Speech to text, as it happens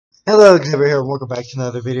Hello, Xavier here, and welcome back to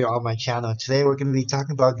another video on my channel. Today we're going to be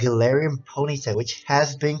talking about Galarian Ponyta, which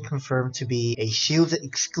has been confirmed to be a Shield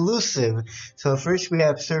exclusive. So first we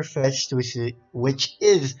have Surfetched, which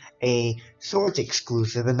is a Sword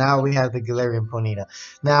exclusive, and now we have the Galarian Ponyta.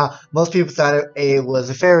 Now, most people thought it was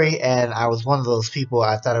a fairy, and I was one of those people.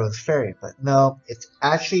 I thought it was a fairy, but no, it's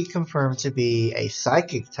actually confirmed to be a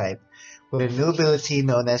Psychic type, with a new ability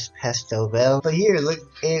known as Pastel Veil. But here, look,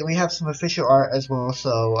 we have some official art as well,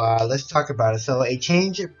 so let's talk about it. So, a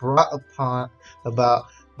change brought about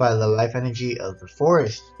by the life energy of the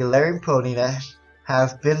forest. Galarian Ponyta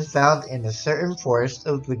have been found in a certain forest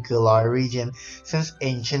of the Galar region since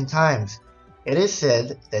ancient times. It is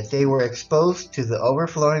said that they were exposed to the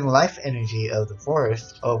overflowing life energy of the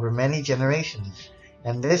forest over many generations,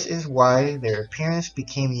 and this is why their appearance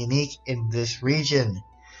became unique in this region.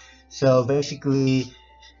 So basically,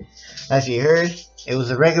 as you heard, it was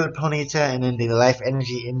a regular Ponyta, and then the life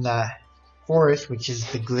energy in that forest, which is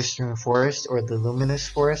the Glistering Forest or the Luminous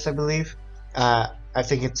Forest, I believe. I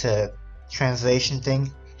think it's a translation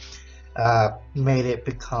thing. Made it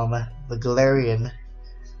become the Galarian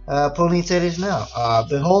Ponyta it is now.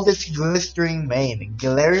 Behold its glistering mane.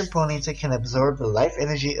 Galarian Ponyta can absorb the life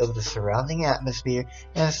energy of the surrounding atmosphere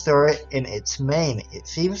and store it in its mane. It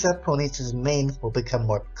seems that Ponyta's mane will become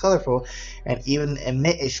more colorful and even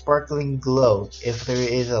emit a sparkling glow if there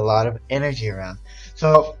is a lot of energy around.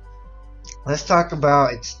 So let's talk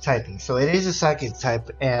about its typing. So it is a Psychic type,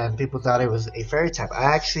 and people thought it was a Fairy type.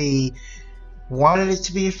 I actually wanted it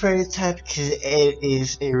to be a Fairy type because it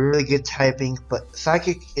is a really good typing, but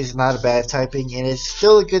Psychic is not a bad typing, and it's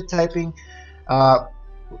still a good typing.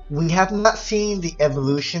 We have not seen the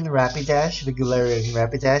evolution Rapidash, the Galarian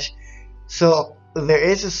Rapidash, so there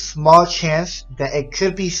is a small chance that it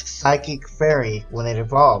could be Psychic Fairy when it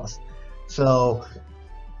evolves. So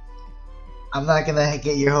I'm not gonna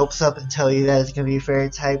get your hopes up and tell you that it's gonna be a Fairy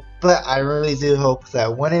type, but I really do hope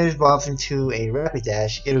that when it evolves into a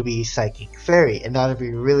Rapidash, it'll be Psychic Fairy, and that'll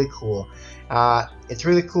be really cool. It's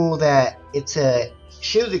really cool that it's a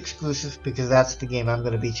Shield exclusive because that's the game I'm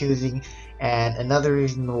gonna be choosing, and another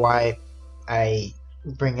reason why I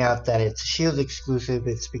bring out that it's a Shield exclusive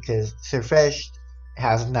is because Surfetched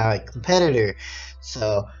has now a competitor.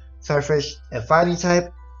 So Surfetched, a fighting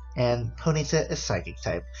type, and Ponyta is Psychic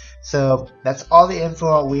type. So that's all the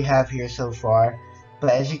info we have here so far,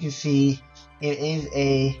 but as you can see, it is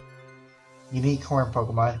a unique horn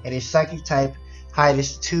Pokemon. It is Psychic type, height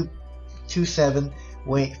is 2'7",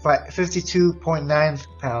 weight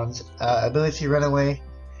 52.9 pounds, ability Runaway,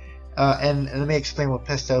 and let me explain what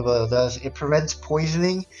Pastel Veil does. It prevents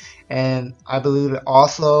poisoning, and I believe it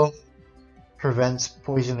also prevents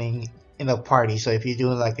poisoning in a party. So if you're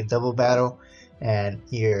doing like a double battle and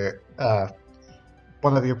your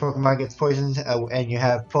one of your Pokemon gets poisoned and you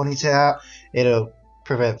have Ponyta out, it'll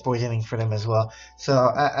prevent poisoning for them as well. So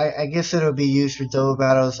I guess it'll be used for double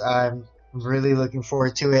battles. I'm really looking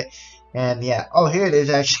forward to it. And yeah, oh, here it is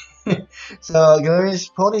actually. So Galarian's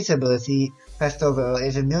Ponyta ability, Pastel Veil,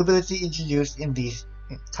 is a new ability introduced in these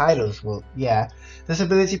titles. Well, yeah, this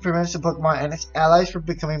ability prevents the Pokemon and its allies from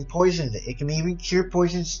becoming poisoned. It can even cure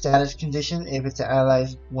poison status condition if its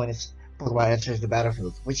allies when its Pokemon enters the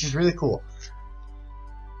battlefield, which is really cool.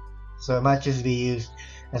 So it might just be used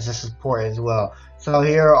as a support as well. So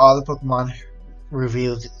here are all the Pokemon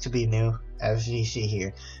revealed to be new, as you see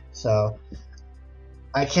here. So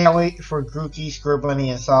I can't wait for Grookey,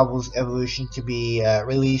 Scorbunny, and Sobble's evolution to be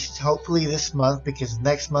released, hopefully this month, because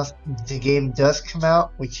next month the game does come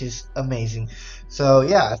out, which is amazing. So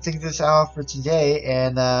yeah, I think that's all for today,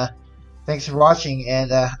 and thanks for watching,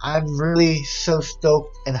 and I'm really so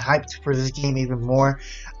stoked and hyped for this game even more.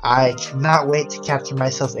 I cannot wait to capture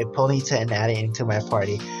myself a Ponyta and add it into my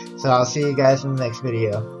party. So I'll see you guys in the next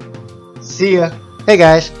video. See ya! Hey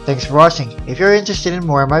guys, thanks for watching. If you're interested in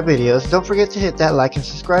more of my videos, don't forget to hit that like and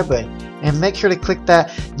subscribe button. And make sure to click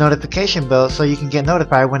that notification bell so you can get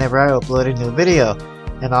notified whenever I upload a new video.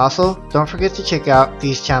 And also, don't forget to check out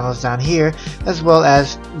these channels down here, as well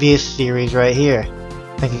as this series right here.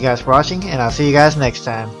 Thank you guys for watching, and I'll see you guys next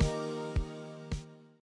time.